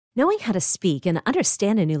Knowing how to speak and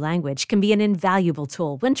understand a new language can be an invaluable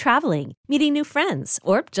tool when traveling, meeting new friends,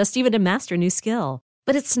 or just even to master a new skill.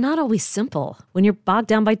 But it's not always simple when you're bogged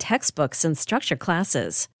down by textbooks and structured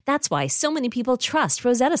classes. That's why so many people trust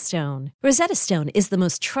Rosetta Stone. Rosetta Stone is the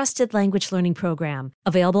most trusted language learning program,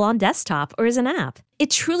 available on desktop or as an app. It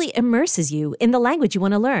truly immerses you in the language you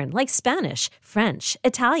want to learn, like Spanish, French,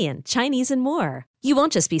 Italian, Chinese, and more. You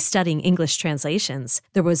won't just be studying English translations.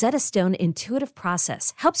 The Rosetta Stone intuitive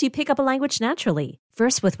process helps you pick up a language naturally,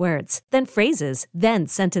 first with words, then phrases, then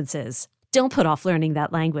sentences. Don't put off learning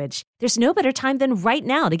that language. There's no better time than right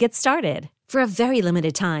now to get started. For a very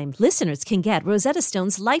limited time, listeners can get Rosetta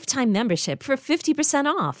Stone's lifetime membership for 50%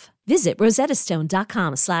 off. Visit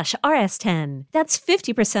rosettastone.com/rs10. That's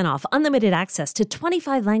 50% off unlimited access to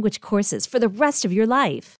 25 language courses for the rest of your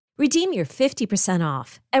life. Redeem your 50%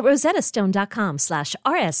 off at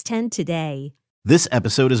rosettastone.com/rs10 today. This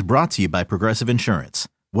episode is brought to you by Progressive Insurance.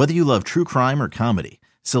 Whether you love true crime or comedy,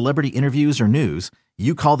 celebrity interviews or news,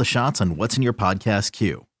 you call the shots on what's in your podcast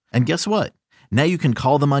queue. And guess what? Now you can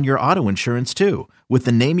call them on your auto insurance too with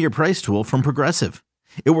the Name Your Price tool from Progressive.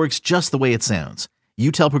 It works just the way it sounds.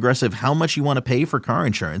 You tell Progressive how much you want to pay for car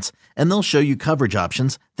insurance, and they'll show you coverage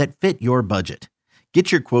options that fit your budget.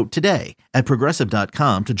 Get your quote today at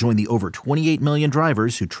Progressive.com to join the over 28 million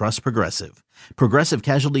drivers who trust Progressive. Progressive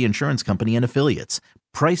Casualty Insurance Company and Affiliates.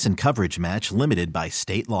 Price and coverage match limited by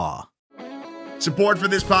state law. Support for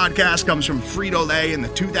this podcast comes from Frito-Lay and the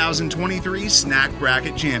 2023 Snack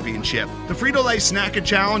Bracket Championship. The Frito-Lay Snack-It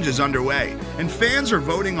Challenge is underway, and fans are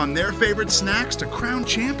voting on their favorite snacks to crown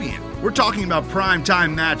champion. We're talking about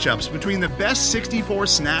prime-time matchups between the best 64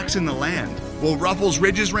 snacks in the land. Will Ruffles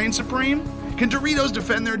Ridges reign supreme? Can Doritos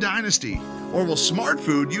defend their dynasty? Or will Smart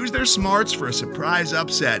Food use their smarts for a surprise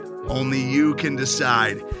upset? Only you can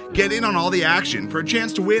decide. Get in on all the action for a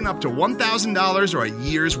chance to win up to $1,000 or a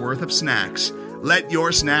year's worth of snacks. Let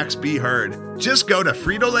your snacks be heard. Just go to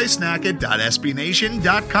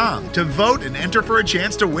fritolaysnacket.sbnation.com to vote and enter for a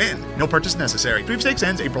chance to win. No purchase necessary. Sweepstakes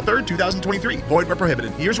ends April 3rd, 2023. Void where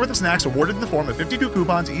prohibited. Year's worth of snacks awarded in the form of 52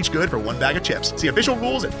 coupons, each good for one bag of chips. See official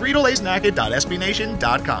rules at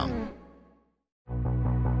fritolaysnacket.sbnation.com.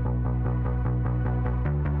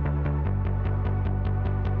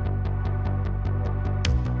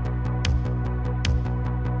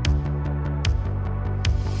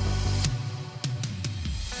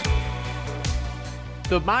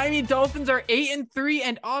 The Miami Dolphins are 8-3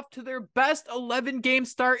 and off to their best 11-game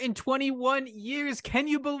start in 21 years. Can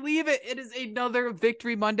you believe it? It is another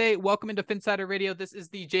Victory Monday. Welcome into PHINSIDER Radio. This is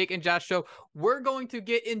the Jake and Josh Show. We're going to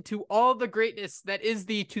get into all the greatness that is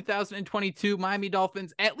the 2022 Miami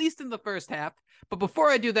Dolphins, at least in the first half. But before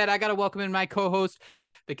I do that, I got to welcome in my co-host,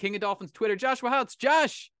 the King of Dolphins Twitter, Joshua Houts.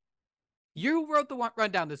 Josh, you wrote the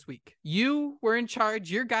rundown this week. You were in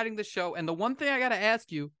charge. You're guiding the show. And the one thing I got to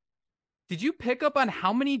ask you, did you pick up on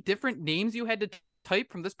how many different names you had to type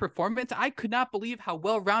from this performance? I could not believe how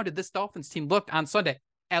well-rounded this Dolphins team looked on Sunday,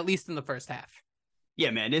 at least in the first half.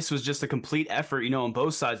 Yeah, man, this was just a complete effort, on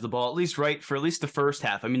both sides of the ball, at least the first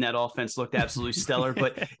half. I mean, that offense looked absolutely stellar,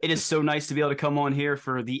 but it is so nice to be able to come on here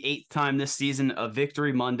for the 8th time this season of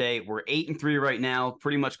Victory Monday. We're 8-3 right now,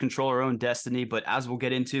 pretty much control our own destiny, but as we'll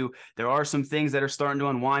get into, there are some things that are starting to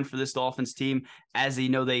unwind for this Dolphins team as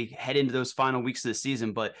they head into those final weeks of the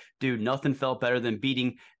season. But dude, nothing felt better than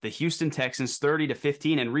beating the Houston Texans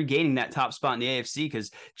 30-15 and regaining that top spot in the AFC.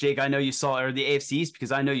 Because Jake, I know you saw it, or the AFC East,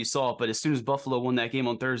 because I know you saw it. But as soon as Buffalo won that game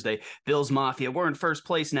on Thursday, Bills Mafia, we're in first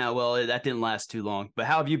place now. Well, that didn't last too long. But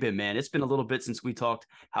how have you been, man? It's been a little bit since we talked.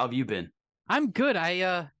 How have you been? I'm good.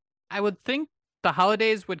 I would think the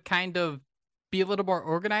holidays would kind of be a little more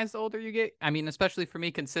organized the older you get. I mean, especially for me,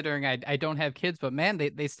 considering I don't have kids, but man,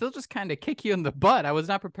 they still just kind of kick you in the butt. I was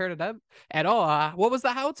not prepared at all. What was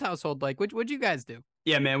the household like? What'd you guys do?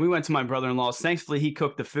 Yeah, man, we went to my brother-in-law's. Thankfully, he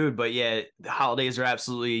cooked the food, but yeah, the holidays are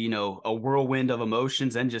absolutely, a whirlwind of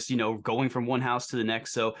emotions and just, going from one house to the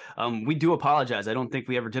next. So we do apologize. I don't think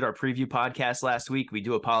we ever did our preview podcast last week. We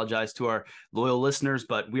do apologize to our loyal listeners,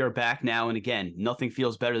 but we are back now. And again, nothing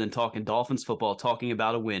feels better than talking Dolphins football, talking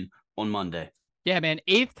about a win on Monday. Yeah, man,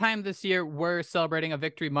 8th time this year we're celebrating a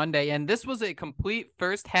Victory Monday, and this was a complete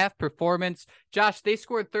first half performance. Josh, they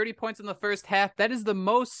scored 30 points in the first half. That is the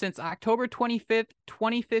most since October 25th,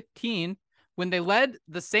 2015, when they led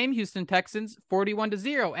the same Houston Texans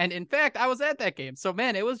 41-0. And in fact, I was at that game. So,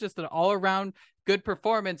 man, it was just an all-around good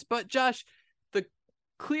performance. But, Josh, the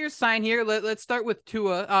clear sign here, let's start with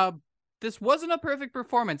Tua. This wasn't a perfect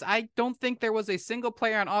performance. I don't think there was a single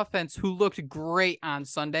player on offense who looked great on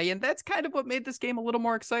Sunday, and that's kind of what made this game a little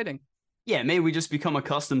more exciting. Yeah, maybe we just become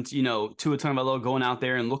accustomed to, Tua Tagovailoa going out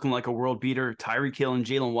there and looking like a world beater, Tyreek Hill and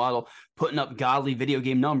Jalen Waddle putting up godly video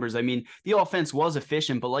game numbers. I mean, the offense was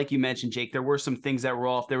efficient, but like you mentioned, Jake, there were some things that were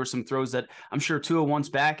off. There were some throws that I'm sure Tua wants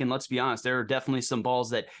back, and let's be honest, there are definitely some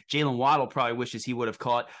balls that Jalen Waddle probably wishes he would have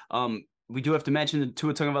caught. We do have to mention that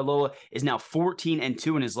Tua Tagovailoa is now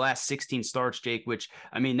 14-2 in his last 16 starts, Jake, which,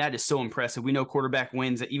 I mean, that is so impressive. We know quarterback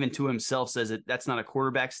wins. Even Tua himself says that that's not a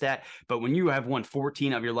quarterback stat, but when you have won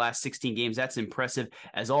 14 of your last 16 games, that's impressive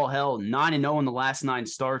as all hell. 9-0 in the last 9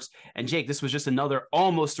 starts. And Jake, this was just another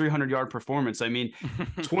almost 300-yard performance. I mean,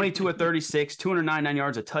 22 of 36, 299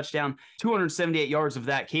 yards, a touchdown, 278 yards of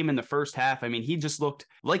that came in the first half. I mean, he just looked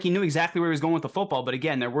like he knew exactly where he was going with the football. But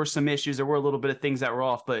again, there were some issues. There were a little bit of things that were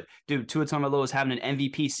off. But dude, Tua Tagovailoa is having an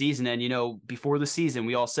MVP season, and before the season,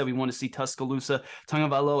 we all said we want to see Tuscaloosa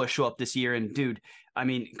Tagovailoa show up this year. And dude, I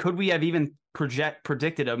mean, could we have even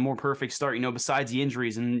predicted a more perfect start? Besides the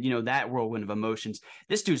injuries and that whirlwind of emotions,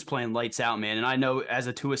 this dude's playing lights out, man. And I know as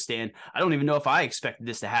a Tua stan, I don't even know if I expected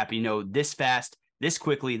this to happen, this fast, this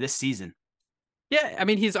quickly, this season. Yeah, I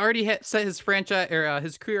mean, he's already set his franchise or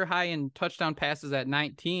his career high in touchdown passes at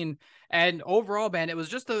 19. And overall, man, it was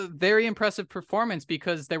just a very impressive performance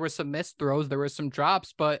because there were some missed throws, there were some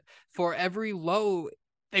drops, but for every low,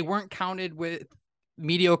 they weren't counted with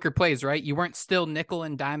mediocre plays, right? You weren't still nickel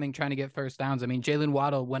and diming trying to get first downs. I mean, Jalen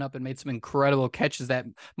Waddle went up and made some incredible catches that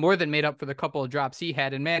more than made up for the couple of drops he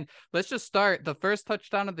had. And man, let's just start. The first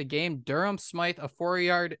touchdown of the game, Durham Smythe, a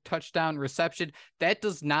 4-yard touchdown reception. That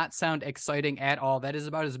does not sound exciting at all. That is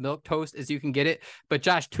about as milquetoast as you can get it. But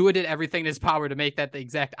Josh, Tua did everything in his power to make that the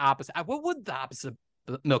exact opposite. What would the opposite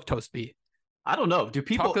of milquetoast be? I don't know. Do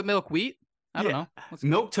people chocolate milk wheat? I don't know.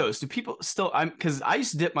 Milk toast. Do people still, because I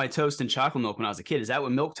used to dip my toast in chocolate milk when I was a kid. Is that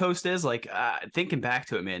what milk toast is? Like, thinking back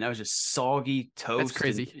to it, man, that was just soggy toast. That's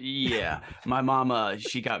crazy. Yeah. My mom,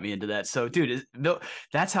 she got me into that. So dude,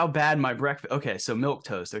 that's how bad my breakfast. Okay. So milk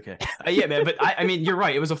toast. Okay. Yeah, man. But I mean, you're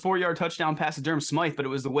right. It was a 4-yard touchdown pass to Durham Smythe, but it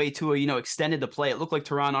was the way Tua, extended the play. It looked like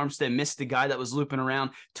Teron Armstead missed the guy that was looping around.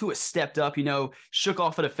 Tua stepped up, shook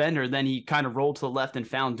off a defender. Then he kind of rolled to the left and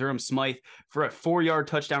found Durham Smythe for a 4-yard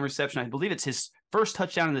touchdown reception. I believe it's his first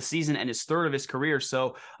touchdown of the season and his third of his career.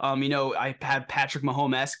 So, I had Patrick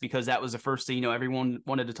Mahomes-esque because that was the first thing, everyone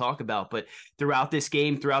wanted to talk about. But throughout this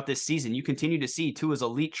game, throughout this season, you continue to see Tua's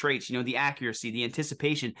elite traits, the accuracy, the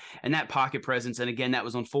anticipation, and that pocket presence. And again, that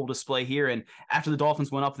was on full display here. And after the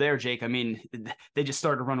Dolphins went up there, Jake, I mean, they just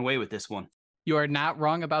started to run away with this one. You are not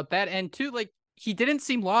wrong about that. And two, he didn't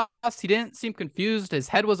seem lost. He didn't seem confused. His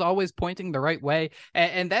head was always pointing the right way.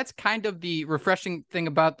 And that's kind of the refreshing thing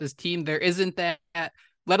about this team. There isn't that,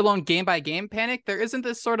 let alone game by game panic. There isn't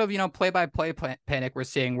this sort of, play by play panic we're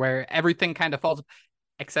seeing where everything kind of falls,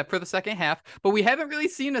 except for the second half. But we haven't really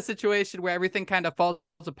seen a situation where everything kind of falls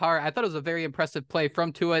apart. I thought it was a very impressive play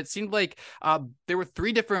from Tua. It seemed like there were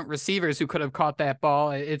 3 different receivers who could have caught that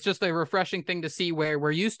ball. It's just a refreshing thing to see where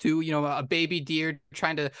we're used to, a baby deer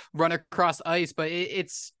trying to run across ice, but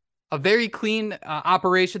it's a very clean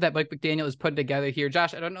operation that Mike McDaniel is putting together here.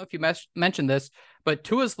 Josh, I don't know if you mentioned this, but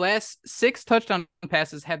Tua's last 6 touchdown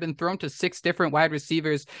passes have been thrown to 6 different wide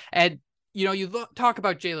receivers. And, talk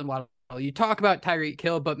about Jalen Waddle, you talk about Tyreek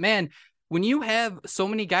Hill, but man, when you have so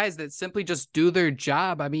many guys that simply just do their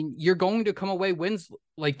job, I mean, you're going to come away wins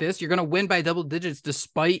like this. You're going to win by double digits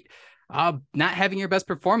despite not having your best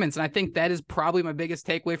performance. And I think that is probably my biggest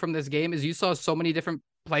takeaway from this game is you saw so many different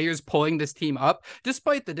players pulling this team up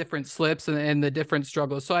despite the different slips and the different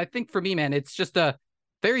struggles. So I think for me, man, it's just a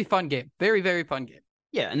very fun game. Very, very fun game.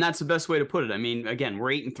 Yeah, and that's the best way to put it. I mean, again,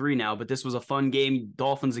 we're 8-3 now, but this was a fun game.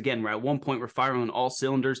 Dolphins, again, at one point, we're firing on all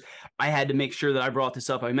cylinders. I had to make sure that I brought this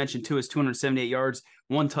up. I mentioned Tua's 278 yards,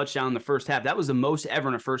 1 touchdown in the first half. That was the most ever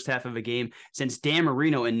in a first half of a game since Dan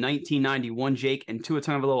Marino in 1991, Jake. And Tua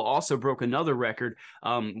Tagovailoa also broke another record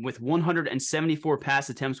with 174 pass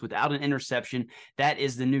attempts without an interception. That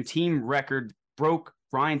is the new team record, broke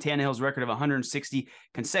Ryan Tannehill's record of 160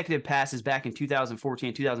 consecutive passes back in 2014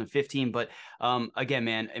 and 2015. But again,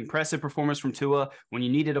 man, impressive performance from Tua. When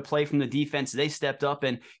you needed a play from the defense, they stepped up.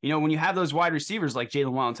 And, when you have those wide receivers like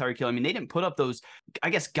Jalen Waddle and Tyreek Hill, I mean, they didn't put up those, I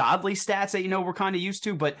guess, godly stats that, we're kind of used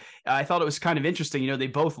to. But I thought it was kind of interesting. They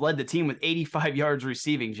both led the team with 85 yards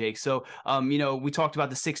receiving, Jake. So, we talked about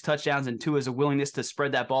the 6 touchdowns and Tua's a willingness to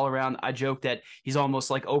spread that ball around. I joke that he's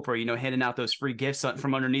almost like Oprah, handing out those free gifts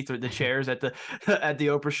from underneath the chairs at the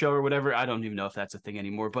Oprah show or whatever. I don't even know if that's a thing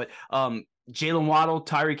anymore, but Jalen Waddle,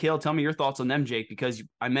 Tyreek Hill, tell me your thoughts on them, Jake, because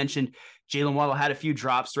I mentioned Jalen Waddle had a few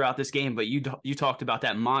drops throughout this game, but you talked about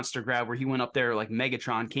that monster grab where he went up there like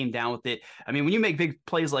Megatron, came down with it. I mean, when you make big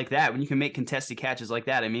plays like that, when you can make contested catches like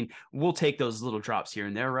that, I mean, we'll take those little drops here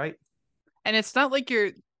and there, right? And it's not like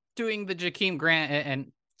you're doing the Jakeem Grant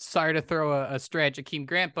and sorry to throw a stray at Jakeem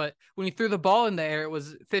Grant, but when he threw the ball in the air, it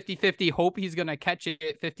was 50-50, hope he's going to catch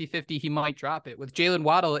it, 50-50, he might drop it. With Jalen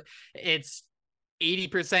Waddle, it's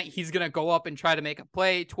 80% he's going to go up and try to make a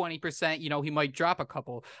play, 20%, he might drop a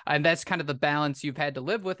couple. And that's kind of the balance you've had to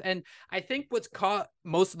live with. And I think what's caught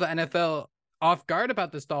most of the NFL off guard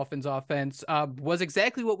about this Dolphins offense was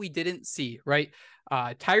exactly what we didn't see, right?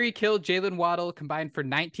 Tyreek Hill, Jalen Waddle combined for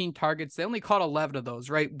 19 targets. They only caught 11 of those,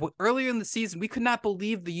 right? Earlier in the season, we could not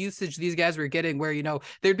believe the usage these guys were getting where,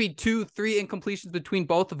 there'd be 2-3 incompletions between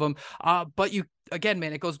both of them. But again,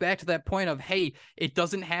 man, it goes back to that point of, hey, it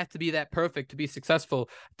doesn't have to be that perfect to be successful.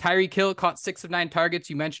 Tyreek Hill caught 6 of 9 targets.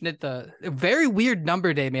 You mentioned it, the very weird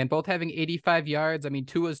number day, man, both having 85 yards. I mean,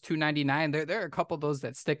 Tua's 299. There are a couple of those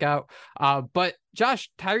that stick out. But Josh,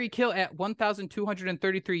 Tyreek Hill at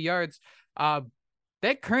 1,233 yards,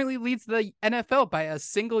 that currently leads the NFL by a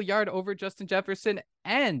single yard over Justin Jefferson,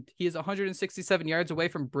 and he is 167 yards away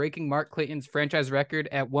from breaking Mark Clayton's franchise record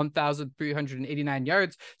at 1,389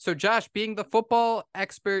 yards. So, Josh, being the football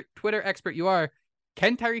expert, Twitter expert you are,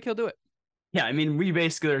 can Tyreek Hill do it? Yeah, I mean, we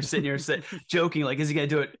basically are sitting here joking, like, is he going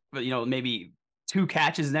to do it? But, maybe 2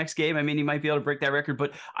 catches next game. I mean, he might be able to break that record.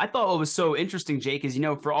 But I thought what was so interesting, Jake, is,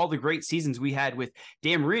 for all the great seasons we had with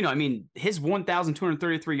Dan Marino, I mean, his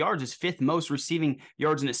 1,233 yards is 5th most receiving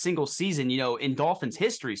yards in a single season, in Dolphins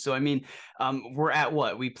history. So, I mean, we're at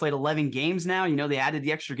what? We played 11 games now. They added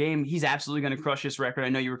the extra game. He's absolutely going to crush this record. I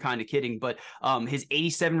know you were kind of kidding, but his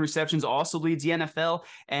 87 receptions also leads the NFL.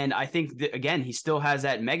 And I think that, again, he still has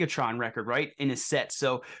that Megatron record, right, in his set.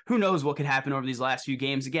 So who knows what could happen over these last few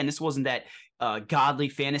games. Again, this wasn't that godly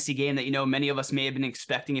fantasy game that, many of us may have been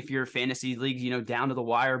expecting if you're a fantasy league, down to the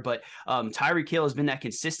wire. But Tyreek Hill has been that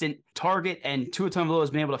consistent target, and Tua Tagovailoa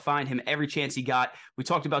has been able to find him every chance he got. We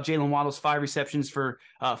talked about Jalen Waddle's 5 receptions for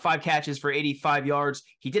 5 catches for 85 yards.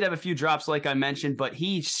 He did have a few drops, like I mentioned, but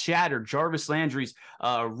he shattered Jarvis Landry's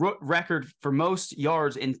record for most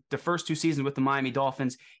yards in the first 2 seasons with the Miami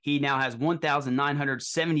Dolphins. He now has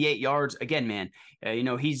 1,978 yards. Again, man,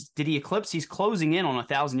 did he eclipse? He's closing in on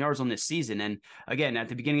 1,000 yards on this season. And again, at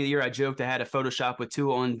the beginning of the year, I joked I had a Photoshop with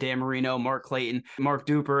Tua on Dan Marino, Mark Clayton, Mark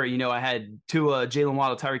Duper. I had Tua, Jalen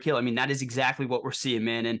Waddle, Tyreek Hill. I mean, that is exactly what we're seeing,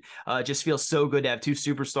 man. And it just feels so good to have 2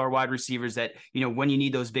 superstar wide receivers that, when you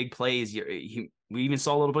need those big plays, we even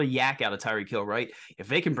saw a little bit of yak out of Tyreek Hill, right? If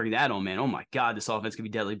they can bring that on, man, oh my God, this offense could be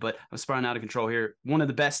deadly. But I'm spiraling out of control here. One of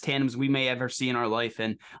the best tandems we may ever see in our life.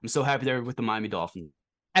 And I'm so happy they're with the Miami Dolphins.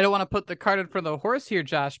 I don't want to put the cart in front of the horse here,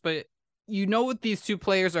 Josh, but what these 2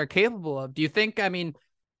 players are capable of. Do you think,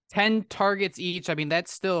 10 targets each,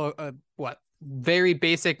 that's still very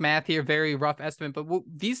basic math here, very rough estimate, but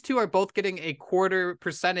these 2 are both getting a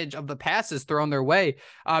 0.25% of the passes thrown their way.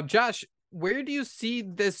 Josh, where do you see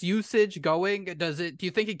this usage going? Do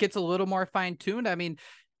you think it gets a little more fine-tuned?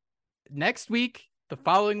 Next week, the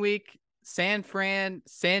following week, San Fran,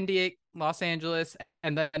 San Diego, Los Angeles,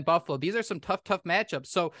 and then Buffalo. These are some tough matchups.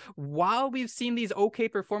 So while we've seen these okay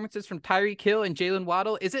performances from Tyreek Hill and Jalen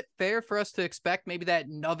Waddle, is it fair for us to expect maybe that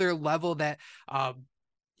another level that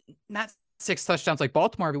not 6 touchdowns like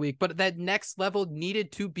Baltimore every week, but that next level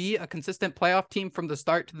needed to be a consistent playoff team from the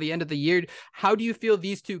start to the end of the year? How do you feel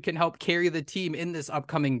these 2 can help carry the team in this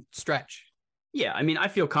upcoming stretch? Yeah, I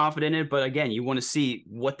feel confident in it, but again, you want to see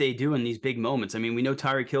what they do in these big moments. We know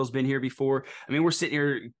Tyreek Hill's been here before. We're sitting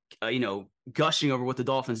here, gushing over what the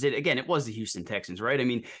Dolphins did. Again, it was the Houston Texans, right?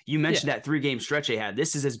 You mentioned that 3-game stretch they had.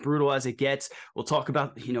 This is as brutal as it gets. We'll talk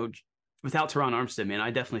about, without Teron Armstead, man,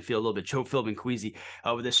 I definitely feel a little bit choke-filled and queasy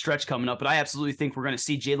with this stretch coming up. But I absolutely think we're going to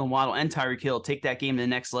see Jalen Waddle and Tyreek Hill take that game to the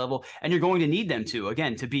next level. And you're going to need them to,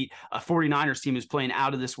 again, to beat a 49ers team who's playing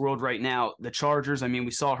out of this world right now. The Chargers,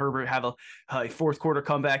 we saw Herbert have a fourth quarter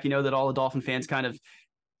comeback, that all the Dolphin fans kind of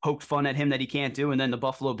poked fun at him that he can't do. And then the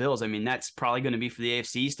Buffalo Bills, that's probably going to be for the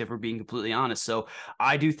AFC East if we're being completely honest. So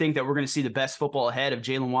I do think that we're going to see the best football ahead of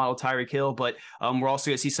Jalen Waddle, Tyreek Hill, but we're also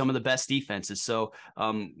going to see some of the best defenses. So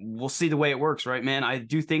we'll see the way it works, right, man? I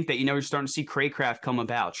do think that, you're starting to see Craycraft come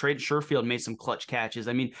about. Trey Sherfield made some clutch catches.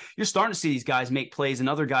 You're starting to see these guys make plays and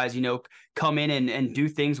other guys, come in and do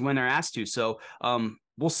things when they're asked to. So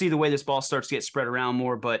we'll see the way this ball starts to get spread around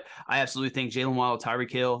more, but I absolutely think Jalen Waddle,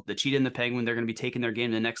 Tyreek Hill, the Cheetah and the Penguin, they're going to be taking their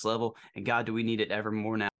game to the next level, and God, do we need it ever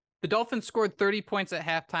more now. The Dolphins scored 30 points at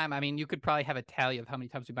halftime. You could probably have a tally of how many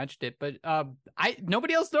times we mentioned it, but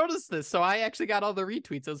nobody else noticed this, so I actually got all the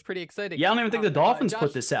retweets. It was pretty exciting. Yeah, I don't even think the Dolphins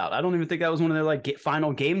put this out. I don't even think that was one of their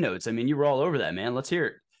final game notes. You were all over that, man. Let's hear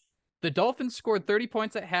it. The Dolphins scored 30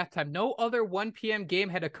 points at halftime. No other 1 p.m. game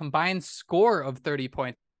had a combined score of 30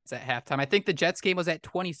 points at halftime. I think the Jets game was at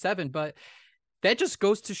 27, but that just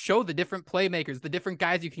goes to show the different playmakers, the different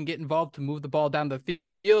guys you can get involved to move the ball down the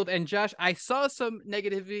field. And Josh, I saw some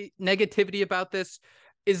negativity about this.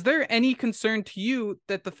 Is there any concern to you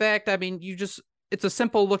that the fact, I mean, it's a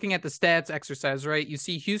simple looking at the stats exercise, right? You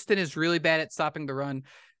see Houston is really bad at stopping the run.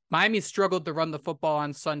 Miami struggled to run the football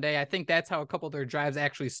on Sunday. I think that's how a couple of their drives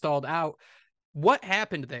actually stalled out. What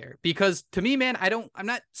happened there? Because to me, man, I'm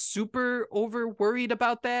not super over worried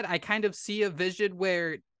about that. I kind of see a vision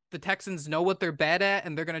where the Texans know what they're bad at,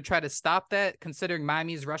 and they're going to try to stop that, considering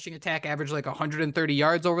Miami's rushing attack averaged like 130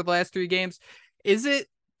 yards over the last 3 games. Is it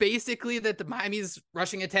basically that the Miami's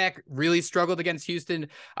rushing attack really struggled against Houston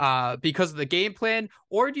because of the game plan?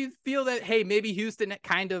 Or do you feel that, hey, maybe Houston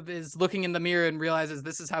kind of is looking in the mirror and realizes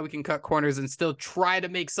this is how we can cut corners and still try to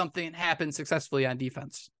make something happen successfully on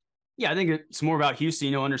defense? Yeah, I think it's more about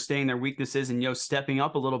Houston, understanding their weaknesses and, stepping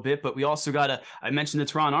up a little bit. But we also I mentioned the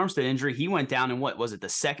Teron Armstead injury. He went down in what was it, the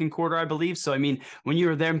second quarter, I believe. So, I mean, when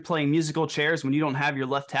you're there playing musical chairs, when you don't have your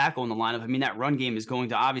left tackle in the lineup, I mean, that run game is going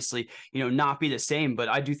to obviously, not be the same. But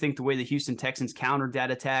I do think the way the Houston Texans countered that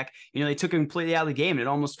attack, they took it completely out of the game. And it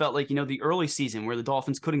almost felt like, the early season where the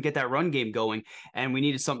Dolphins couldn't get that run game going and we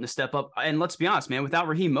needed something to step up. And let's be honest, man, without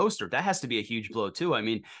Raheem Mostert, that has to be a huge blow too. I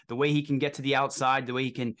mean, the way he can get to the outside, the way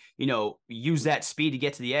he can, use that speed to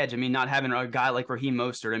get to the edge. I mean, not having a guy like Raheem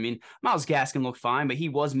Mostert. I mean, Myles Gaskin looked fine, but he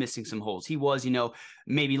was missing some holes. He was,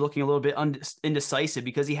 maybe looking a little bit indecisive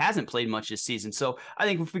because he hasn't played much this season. So I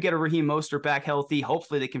think if we get a Raheem Mostert back healthy,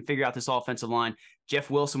 hopefully they can figure out this offensive line. Jeff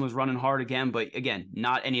Wilson was running hard again, but again,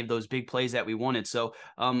 not any of those big plays that we wanted. So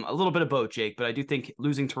a little bit of both, Jake, but I do think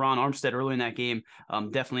losing Teron Armstead early in that game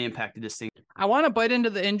definitely impacted this thing. I want to bite into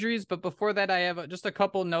the injuries, but before that, I have just a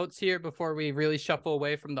couple notes here before we really shuffle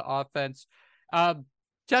away from the offense.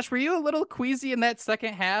 Josh, were you a little queasy in that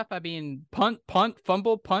second half? I mean, punt,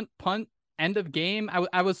 fumble, punt, end of game.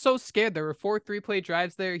 I was so scared. There were 4 3-play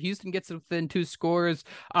drives there. Houston gets within 2 scores.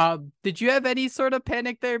 Did you have any sort of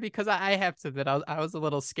panic there? Because I have to admit, I was a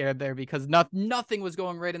little scared there because nothing was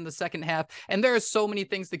going right in the second half. And there are so many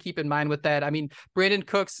things to keep in mind with that. I mean, Brandon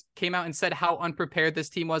Cooks came out and said how unprepared this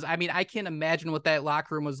team was. I mean, I can't imagine what that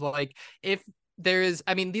locker room was like.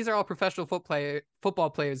 These are all professional football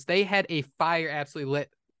players. They had a fire absolutely lit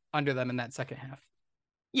under them in that second half.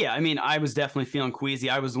 Yeah, I mean, I was definitely feeling queasy.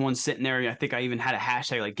 I was the one sitting there. I think I even had a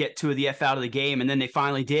hashtag like get 2 of the F out of the game. And then they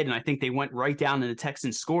finally did. And I think they went right down and the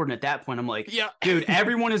Texans scored. And at that point, I'm like, yeah, dude,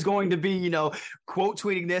 everyone is going to be, quote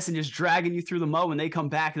tweeting this and just dragging you through the mud when they come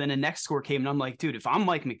back. And then the next score came and I'm like, dude, if I'm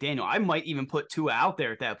Mike McDaniel, I might even put 2 out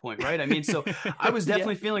there at that point. Right. I mean, so I was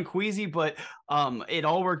definitely feeling queasy, but it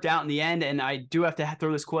all worked out in the end. And I do have to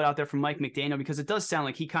throw this quote out there from Mike McDaniel because it does sound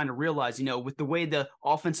like he kind of realized, with the way the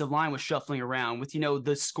offensive line was shuffling around with,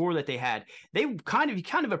 the score that they had, he kind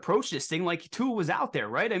of approached this thing like Tua was out there,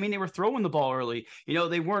 right? I mean, they were throwing the ball early.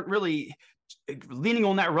 They weren't really leaning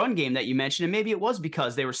on that run game that you mentioned, and maybe it was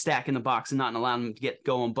because they were stacking the box and not allowing them to get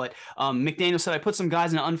going. But McDaniel said, I put some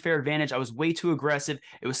guys in an unfair advantage. I was way too aggressive.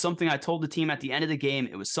 It was something I told the team at the end of the game.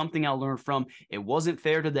 It was something I learned from. It wasn't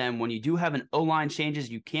fair to them. When you do have an O-line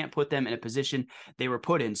changes, you can't put them in a position they were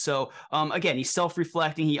put in. So again, he's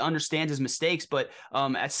self-reflecting. He understands his mistakes, but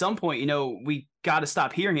at some point, we got to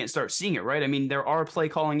stop hearing it and start seeing it, right? I mean, there are play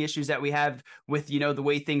calling issues that we have with, the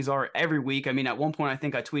way things are every week. I mean, at one point, I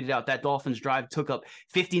think I tweeted out that Dolphins drive took up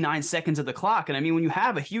 59 seconds of the clock. And I mean, when you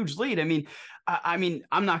have a huge lead,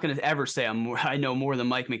 I'm not going to ever say I know more than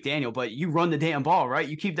Mike McDaniel, but you run the damn ball, right?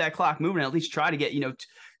 You keep that clock moving, at least try to get,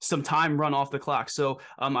 some time run off the clock. So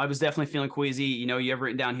I was definitely feeling queasy. You have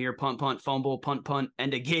written down here, punt, fumble, punt,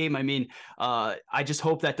 end of game. I mean, I just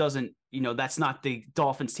hope that doesn't, that's not the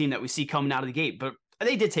Dolphins team that we see coming out of the gate, but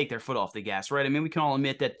they did take their foot off the gas, right? I mean, we can all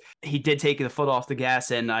admit that he did take the foot off the gas.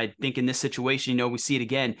 And I think in this situation, we see it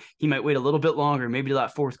again. He might wait a little bit longer, maybe to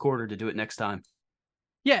that fourth quarter to do it next time.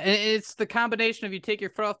 Yeah, it's the combination of you take your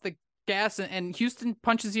foot off the gas and Houston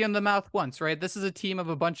punches you in the mouth once, right? This is a team of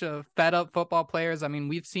a bunch of fed up football players. I mean,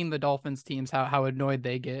 we've seen the Dolphins teams, how annoyed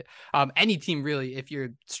they get. Any team really, if you're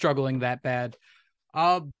struggling that bad.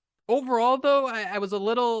 Overall, though,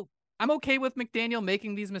 I'm okay with McDaniel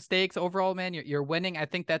making these mistakes. Overall, man, you're winning. I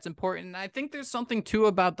think that's important. And I think there's something too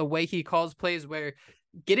about the way he calls plays where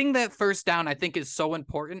getting that first down, I think, is so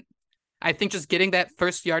important. I think just getting that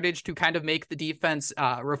first yardage to kind of make the defense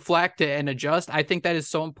reflect and adjust, I think that is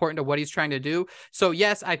so important to what he's trying to do. So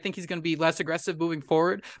yes, I think he's going to be less aggressive moving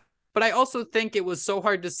forward. But I also think it was so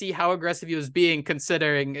hard to see how aggressive he was being,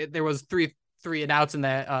 considering there was three and outs in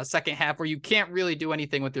that second half where you can't really do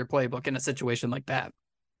anything with your playbook in a situation like that.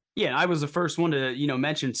 Yeah, I was the first one to,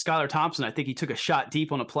 mention Skylar Thompson. I think he took a shot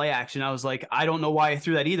deep on a play action. I was like, I don't know why I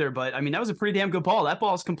threw that either, but I mean, that was a pretty damn good ball. That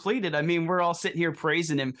ball is completed. I mean, we're all sitting here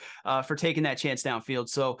praising him for taking that chance downfield.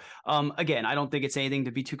 So again, I don't think it's anything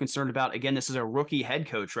to be too concerned about. Again, this is a rookie head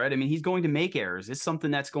coach, right? I mean, he's going to make errors. It's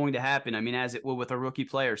something that's going to happen. I mean, as it will with a rookie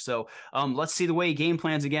player. So let's see the way he game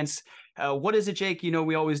plans against, what is it, Jake?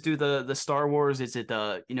 We always do the Star Wars. Is it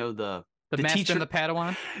The master teacher and the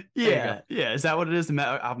Padawan? Yeah. Is that what it is?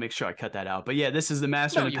 I'll make sure I cut that out. But yeah, this is the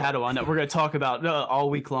master and the Padawan that we're going to talk about all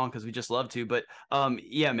week long because we just love to. But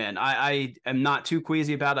yeah, man, I am not too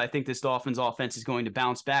queasy about it. I think this Dolphins offense is going to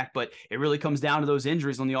bounce back, but it really comes down to those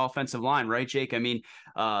injuries on the offensive line, right, Jake? I mean,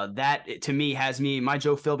 that to me has my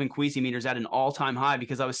Joe Philbin queasy meter is at an all-time high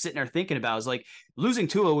because I was sitting there thinking about it. I was like, losing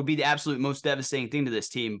Tua would be the absolute most devastating thing to this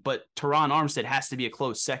team, but Teron Armstead has to be a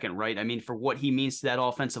close second, right? I mean, for what he means to that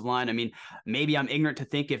offensive line. I mean, maybe I'm ignorant to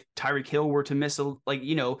think if Tyreek Hill were to miss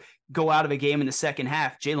go out of a game in the second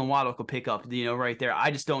half, Jalen Waddle could pick up, right there.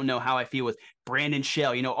 I just don't know how I feel with Brandon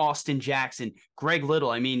Shell, Austin Jackson, Greg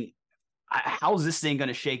Little. I mean, how's this thing going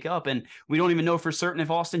to shake up? And we don't even know for certain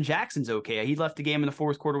if Austin Jackson's okay. He left the game in the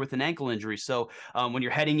fourth quarter with an ankle injury. So when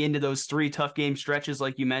you're heading into those 3 tough game stretches,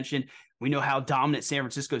 like you mentioned, we know how dominant San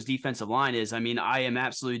Francisco's defensive line is. I mean, I am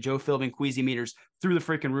absolutely Joe Philbin queasy meters through the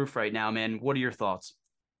freaking roof right now, man. What are your thoughts?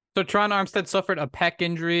 So Teron Armstead suffered a pec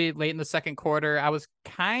injury late in the second quarter. I was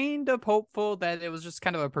kind of hopeful that it was just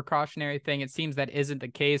kind of a precautionary thing. It seems that isn't the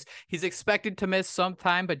case. He's expected to miss some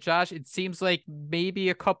time, but Josh, it seems like maybe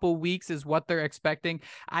a couple weeks is what they're expecting.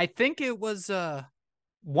 I think it was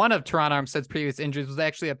one of Teron Armstead's previous injuries was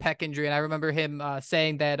actually a pec injury, and I remember him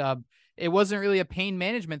saying that it wasn't really a pain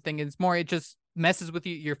management thing. It's more, it just messes with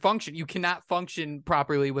your function. You cannot function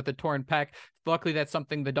properly with a torn pec. Luckily, that's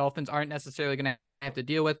something the Dolphins aren't necessarily going to have to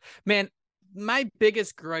deal with. Man, my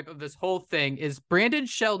biggest gripe of this whole thing is Brandon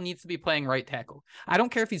Shell needs to be playing right tackle. I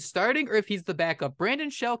don't care if he's starting or if he's the backup.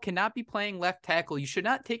 Brandon Shell cannot be playing left tackle. You should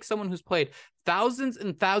not take someone who's played thousands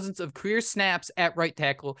and thousands of career snaps at right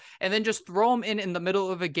tackle and then just throw him in the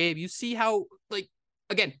middle of a game. You see how,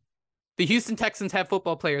 again, the Houston Texans have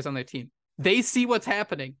football players on their team. They see what's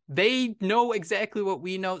happening. They know exactly what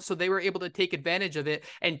we know, so they were able to take advantage of it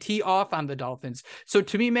and tee off on the Dolphins. So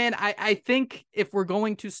to me, man, I think if we're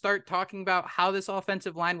going to start talking about how this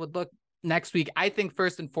offensive line would look next week, I think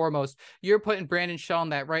first and foremost, you're putting Brandon Shell on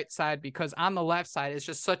that right side because on the left side, it's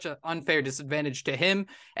just such an unfair disadvantage to him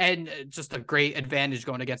and just a great advantage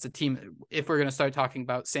going against a team. If we're going to start talking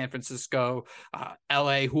about San Francisco,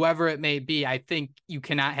 LA, whoever it may be, I think you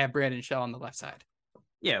cannot have Brandon Shell on the left side.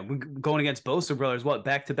 Yeah, we're going against Bosa brothers,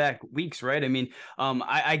 back-to-back weeks, right? I mean,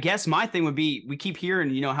 I guess my thing would be, we keep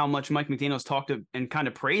hearing, how much Mike McDaniel's talked to and kind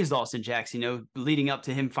of praised Austin Jackson, leading up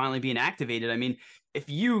to him finally being activated. I mean, if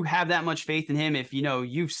you have that much faith in him, if,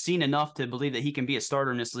 you've seen enough to believe that he can be a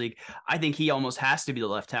starter in this league, I think he almost has to be the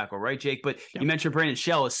left tackle, right, Jake? But You mentioned Brandon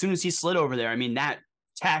Shell. As soon as he slid over there, I mean, that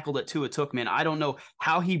tackle that Tua took, man, I don't know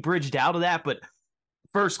how he bridged out of that, but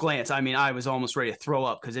first glance, I mean, I was almost ready to throw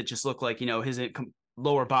up because it just looked like, his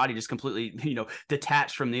lower body just completely,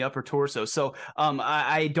 detached from the upper torso. So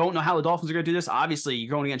I don't know how the Dolphins are going to do this. Obviously, you're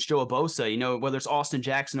going against Joe Bosa, whether it's Austin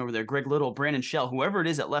Jackson over there, Greg Little, Brandon Shell, whoever it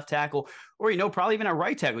is at left tackle, or, probably even at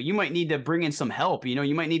right tackle. You might need to bring in some help.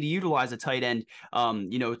 You might need to utilize a tight end,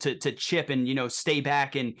 to chip and, stay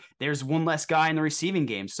back. And there's one less guy in the receiving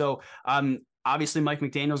game. So obviously, Mike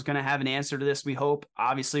McDaniel's going to have an answer to this, we hope.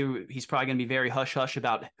 Obviously, he's probably going to be very hush-hush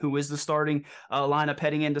about who is the starting lineup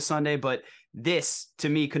heading into Sunday. But this, to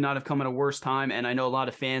me, could not have come at a worse time. And I know a lot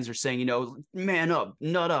of fans are saying, man up,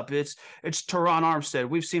 nut up. It's Teron Armstead.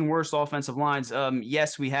 We've seen worse offensive lines.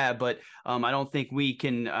 Yes, we have. But I don't think we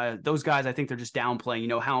can those guys, I think they're just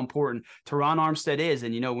downplaying, how important Teron Armstead is.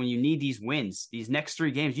 And, when you need these wins, these next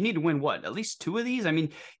 3 games, you need to win what? At least 2 of these? I mean,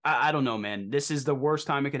 I don't know, man. This is the worst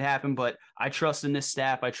time it could happen. But I trust in this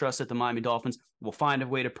staff. I trust that the Miami Dolphins will find a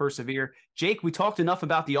way to persevere. Jake, we talked enough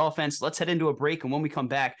about the offense. Let's head into a break. And when we come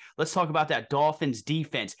back, let's talk about that Dolphins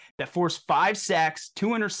defense that forced 5 sacks, 2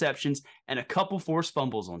 interceptions, and a couple forced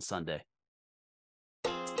fumbles on Sunday.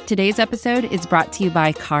 Today's episode is brought to you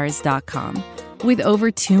by Cars.com. With over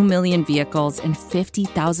 2 million vehicles and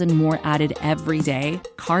 50,000 more added every day,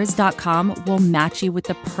 Cars.com will match you with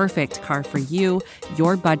the perfect car for you,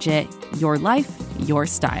 your budget, your life, your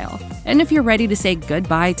style. And if you're ready to say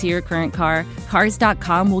goodbye to your current car,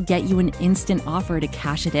 Cars.com will get you an instant offer to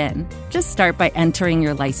cash it in. Just start by entering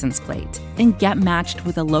your license plate and get matched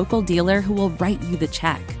with a local dealer who will write you the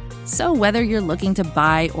check. So whether you're looking to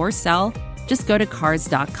buy or sell, just go to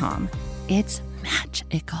Cars.com. It's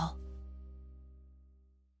magical.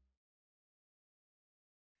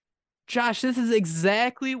 Josh, this is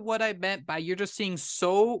exactly what I meant by you're just seeing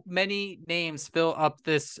so many names fill up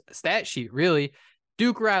this stat sheet, really.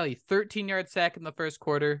 Duke Riley, 13-yard sack in the first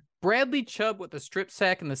quarter. Bradley Chubb with a strip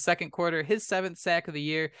sack in the second quarter, his 7th sack of the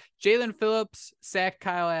year. Jalen Phillips sacked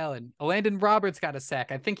Kyle Allen. Landon Roberts got a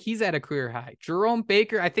sack. I think he's at a career high. Jerome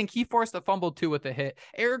Baker, I think he forced a fumble too with a hit.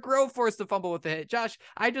 Eric Rowe forced a fumble with a hit. Josh,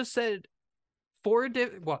 I just said 5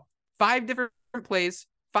 different plays.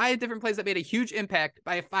 5 different plays that made a huge impact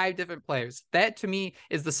by 5 different players. That to me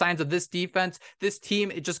is the signs of this defense. This team,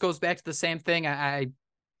 it just goes back to the same thing. I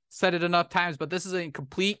said it enough times, but this is a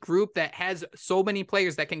complete group that has so many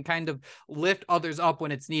players that can kind of lift others up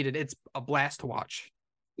when it's needed. It's a blast to watch.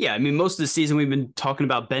 Yeah, I mean, most of the season we've been talking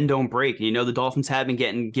about bend, don't break. You know, the Dolphins have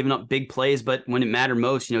been giving up big plays, but when it mattered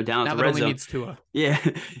most, down at the red zone. Needs Tua. Yeah.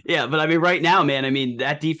 But I mean, right now, man, I mean,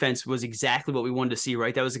 that defense was exactly what we wanted to see,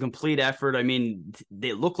 right? That was a complete effort. I mean,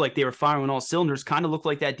 they looked like they were firing on all cylinders, kind of looked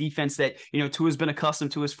like that defense that, Tua's been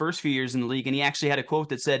accustomed to his first few years in the league. And he actually had a quote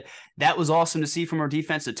that said, that was awesome to see from our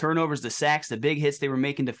defense, the turnovers, the sacks, the big hits they were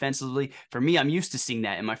making defensively. For me, I'm used to seeing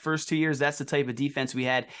that. In my first 2 years, that's the type of defense we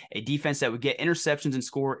had, a defense that would get interceptions and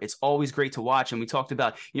score. It's always great to watch. And we talked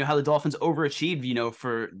about, how the Dolphins overachieved,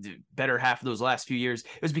 for the better half of those last few years.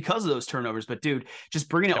 It was because of those turnovers. But dude, just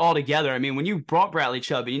bringing it all together. I mean, when you brought Bradley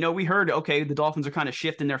Chubb, and, we heard, okay, the Dolphins are kind of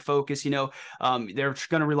shifting their focus, they're going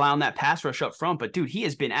to rely on that pass rush up front. But dude, he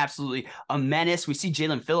has been absolutely a menace. We see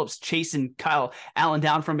Jalen Phillips chasing Kyle Allen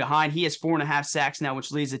down from behind. He has 4.5 sacks now,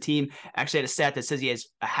 which leads the team. Actually had a stat that says he has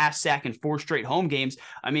a half sack in 4 straight home games.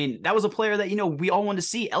 I mean, that was a player that, we all wanted to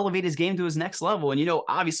see elevate his game to his next level. And,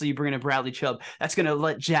 obviously you bring in Bradley Chubb, that's going to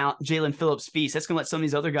let Jalen Phillips feast. That's going to let some of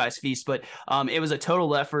these other guys feast. But it was a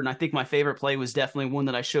total effort. And I think my favorite play was definitely one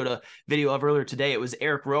that I showed a video of earlier today. It was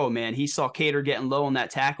Eric Rowe, man. He saw Cater getting low on that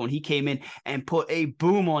tackle and he came in and put a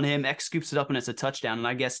boom on him. X scoops it up and it's a touchdown. And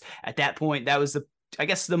I guess at that point, that was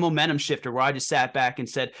the momentum shifter where I just sat back and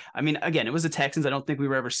said, I mean, again, it was the Texans. I don't think we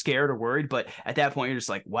were ever scared or worried, but at that point, you're just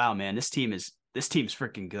like, wow, man, this team's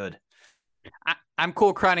freaking good. I'm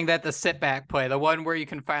cool crowning that the sit back play, the one where you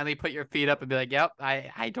can finally put your feet up and be like, yep,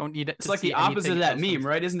 I don't need it. It's like the opposite of that meme,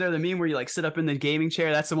 right? Isn't there the meme where you like sit up in the gaming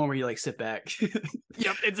chair? That's the one where you like sit back.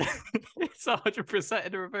 Yep. It's 100%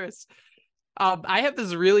 in reverse. I have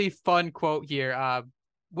this really fun quote here.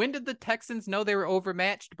 When did the Texans know they were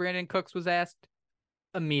overmatched? Brandon Cooks was asked.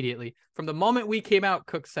 Immediately. From the moment we came out,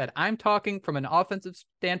 Cooks said, I'm talking from an offensive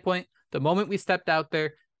standpoint. The moment we stepped out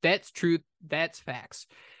there, that's truth. That's facts.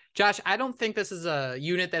 Josh, I don't think this is a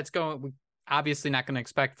unit that's going, obviously not going to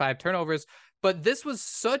expect 5 turnovers, but this was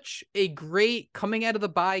such a great coming out of the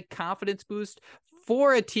bye confidence boost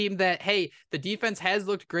for a team that, hey, the defense has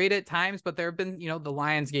looked great at times, but there have been, the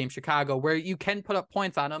Lions game, Chicago, where you can put up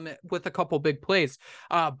points on them with a couple big plays.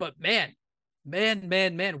 But man,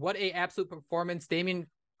 what a absolute performance. Dameon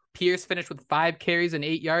Pierce finished with 5 carries and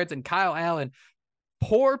 8 yards, and Kyle Allen,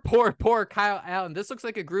 poor Kyle Allen. This looks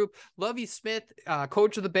like a group. Lovie Smith,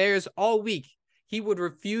 coach of the Bears, all week, he would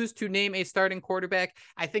refuse to name a starting quarterback.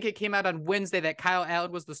 I think it came out on Wednesday that Kyle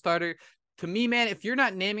Allen was the starter. To me, man, if you're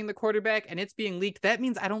not naming the quarterback and it's being leaked, that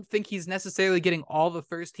means I don't think he's necessarily getting all the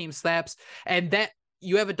first team snaps. And that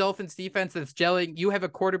you have a Dolphins defense that's gelling. You have a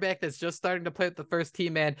quarterback that's just starting to play with the first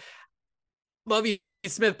team, man. Lovie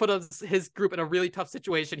Smith put his group in a really tough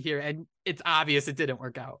situation here, and it's obvious it didn't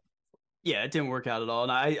work out. Yeah, it didn't work out at all.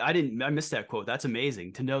 And I missed that quote. That's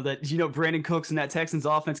amazing to know that, Brandon Cooks and that Texans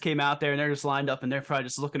offense came out there and they're just lined up and they're probably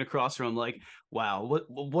just looking across from like, wow,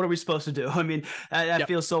 what are we supposed to do? I mean, that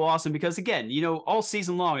feels so awesome because again, all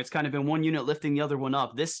season long, it's kind of been one unit lifting the other one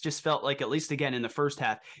up. This just felt like, at least again, in the first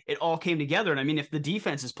half, it all came together. And I mean, if the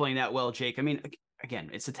defense is playing that well, Jake, I mean,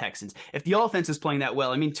 again, it's the Texans. If the offense is playing that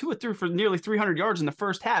well, I mean, 2 or 3 for nearly 300 yards in the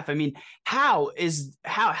first half. I mean, how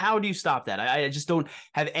do you stop that? I just don't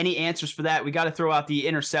have any answers for that. We got to throw out the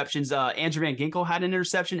interceptions. Andrew Van Ginkel had an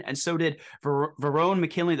interception, and so did Verone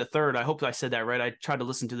McKinley III. I hope I said that right. I tried to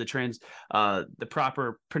listen to the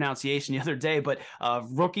proper pronunciation the other day, but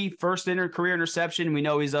rookie first career interception. We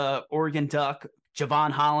know he's a Oregon Duck.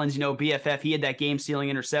 Javon Hollins, BFF. He had that game-sealing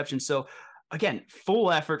interception. So again,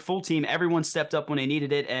 full effort, full team. Everyone stepped up when they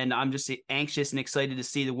needed it, and I'm just anxious and excited to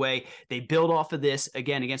see the way they build off of this,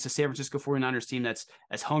 again, against the San Francisco 49ers team that's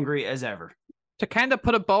as hungry as ever. To kind of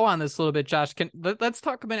put a bow on this a little bit, Josh, let's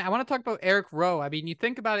talk a minute. I want to talk about Eric Rowe. I mean, you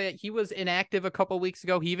think about it, he was inactive a couple weeks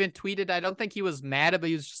ago. He even tweeted, I don't think he was mad, but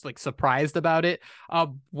he was just like surprised about it.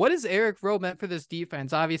 What has Eric Rowe meant for this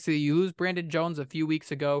defense? Obviously, you lose Brandon Jones a few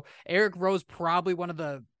weeks ago. Eric Rowe's probably one of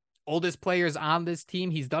the oldest players on this team.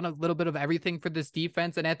 He's done a little bit of everything for this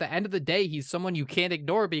defense. And at the end of the day, he's someone you can't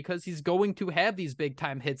ignore because he's going to have these big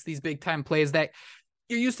time hits, these big time plays that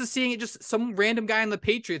you're used to seeing it, just some random guy on the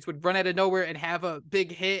Patriots would run out of nowhere and have a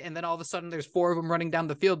big hit, and then all of a sudden there's 4 of them running down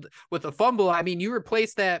the field with a fumble. I mean, you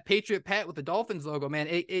replace that Patriot Pat with the Dolphins logo, man,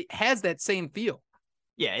 it has that same feel.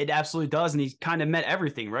 Yeah, it absolutely does. And he's kind of met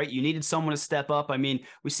everything, right? You needed someone to step up. I mean,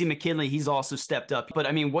 we see McKinley, he's also stepped up. But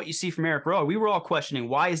I mean, what you see from Eric Rowe, we were all questioning,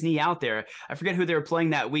 why isn't he out there? I forget who they were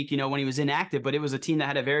playing that week, when he was inactive, but it was a team that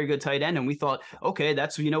had a very good tight end. And we thought, okay,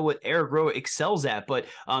 that's, what Eric Rowe excels at. But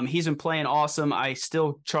he's been playing awesome. I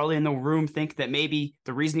still, Charlie in the room, think that maybe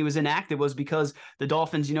the reason he was inactive was because the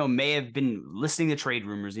Dolphins, may have been listening to trade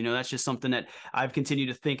rumors. That's just something that I've continued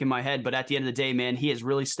to think in my head. But at the end of the day, man, he has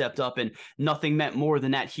really stepped up, and nothing meant more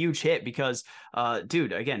than that huge hit because,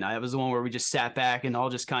 dude, again, I was the one where we just sat back and all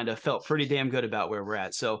just kind of felt pretty damn good about where we're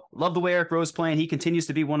at. So love the way Eric Rowe's playing. He continues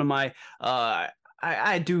to be one of my,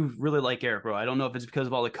 I do really like Eric Rowe. I don't know if it's because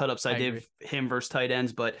of all the cut-ups I did him versus tight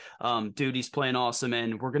ends, but dude, he's playing awesome,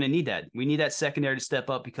 and we're going to need that. We need that secondary to step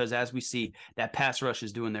up because as we see, that pass rush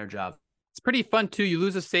is doing their job. It's pretty fun too. You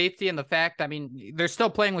lose a safety, and the fact, they're still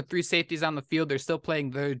playing with 3 safeties on the field. They're still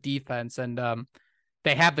playing their defense, and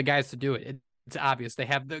they have the guys to do it. It's obvious. They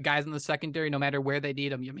have the guys in the secondary no matter where they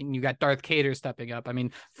need them. You got Darth Cater stepping up.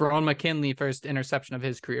 Ferron McKinley, first interception of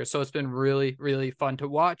his career. So it's been really, really fun to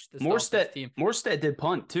watch this Morstead team. Morstead did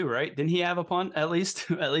punt too, right? Didn't he have a punt at least?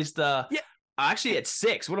 Yeah. Actually at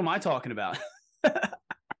 6. What am I talking about?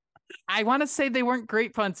 I want to say they weren't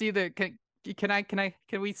great punts either. Can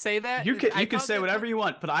we say that? You can say whatever you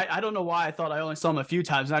want, but I don't know why I thought I only saw him a few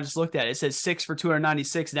times, and I just looked at it. It says 6 for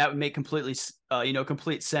 296, and that would make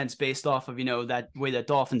complete sense based off of that way that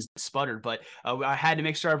Dolphins sputtered. But I had to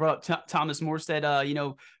make sure I brought up Thomas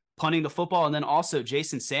Morstead, punting the football, and then also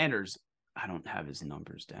Jason Sanders. I don't have his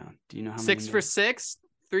numbers down. Do you know how many? 6 for 6,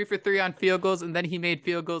 3 for 3 on field goals, and then he made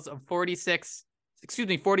field goals of 45,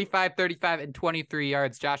 35, and 23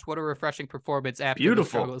 yards. Josh, what a refreshing performance after the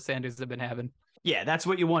struggles Sanders have been having. Yeah, that's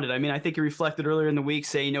what you wanted. I think he reflected earlier in the week,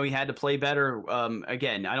 saying, he had to play better.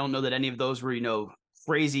 Again, I don't know that any of those were,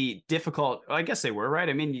 crazy difficult. I guess they were, right?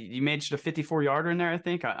 You managed a 54-yarder in there, I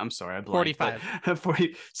think. I'm sorry, I blanked. 45.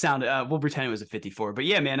 40 sounded. We'll pretend it was a 54. But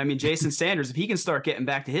yeah, man, Jason Sanders, if he can start getting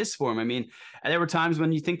back to his form, there were times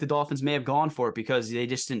when you think the Dolphins may have gone for it because they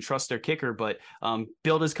just didn't trust their kicker, but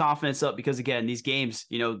build his confidence up because, again, these games,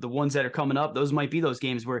 the ones that are coming up, those might be those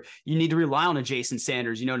games where you need to rely on a Jason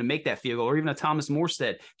Sanders, to make that field goal, or even a Thomas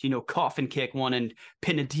Morstead to, coffin kick one and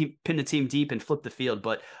pin the team deep and flip the field.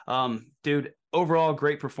 But, dude, overall,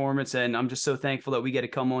 great performance, and I'm just so thankful that we get to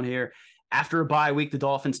come on here after a bye week. The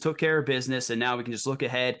Dolphins took care of business, and now we can just look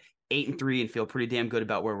ahead 8-3 and feel pretty damn good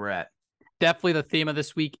about where we're at. Definitely the theme of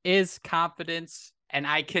this week is confidence, and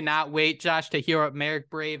I cannot wait, Josh, to hear what Merrick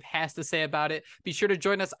Brave has to say about it. Be sure to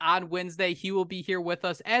join us on Wednesday. He will be here with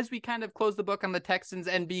us as we kind of close the book on the Texans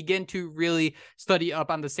and begin to really study up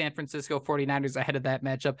on the San Francisco 49ers ahead of that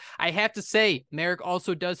matchup. I have to say, Merrick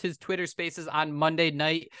also does his Twitter Spaces on Monday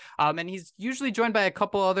night, and he's usually joined by a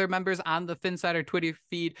couple other members on the PHINSIDER Twitter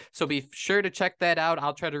feed, so be sure to check that out.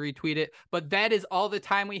 I'll try to retweet it, but that is all the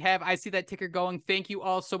time we have. I see that ticker going. Thank you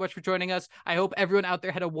all so much for joining us. I hope everyone out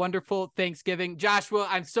there had a wonderful Thanksgiving. Josh,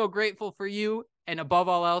 I'm so grateful for you, and above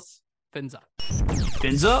all else, fins up.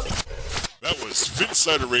 Fins up. That was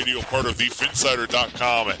PHINSIDER Radio, part of the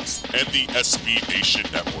PHINSIDER.com and the SB Nation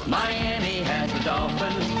Network. Miami has the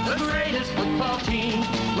Dolphins, the greatest football team.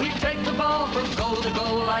 We take the ball from goal to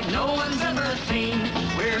goal like no one's ever seen.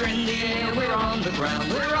 We're in the air, we're on the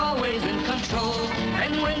ground, we're always in control.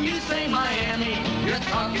 And when you say Miami, you're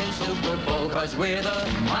talking Super Bowl, 'cause we're the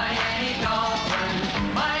Miami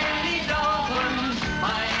Dolphins. Miami Dolphins,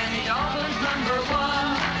 Miami Dolphins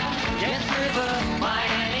 #1. Yes, we're the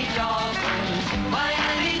Miami Dolphins,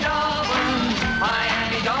 Miami Dolphins,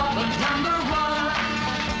 Miami Dolphins #1.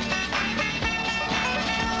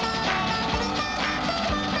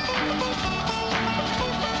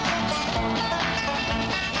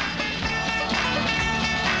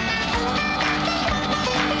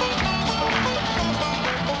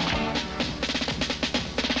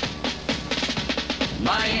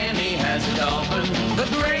 Miami has the Dolphins, the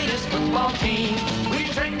greatest football team. We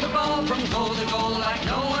take the ball from goal to goal like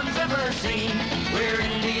no one's ever seen. We're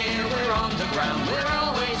in the air, we're on the ground, we're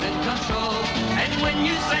always in control. And when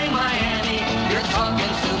you say Miami, you're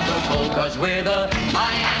talking Super Bowl, 'cause we're the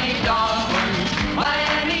Miami Dolphins.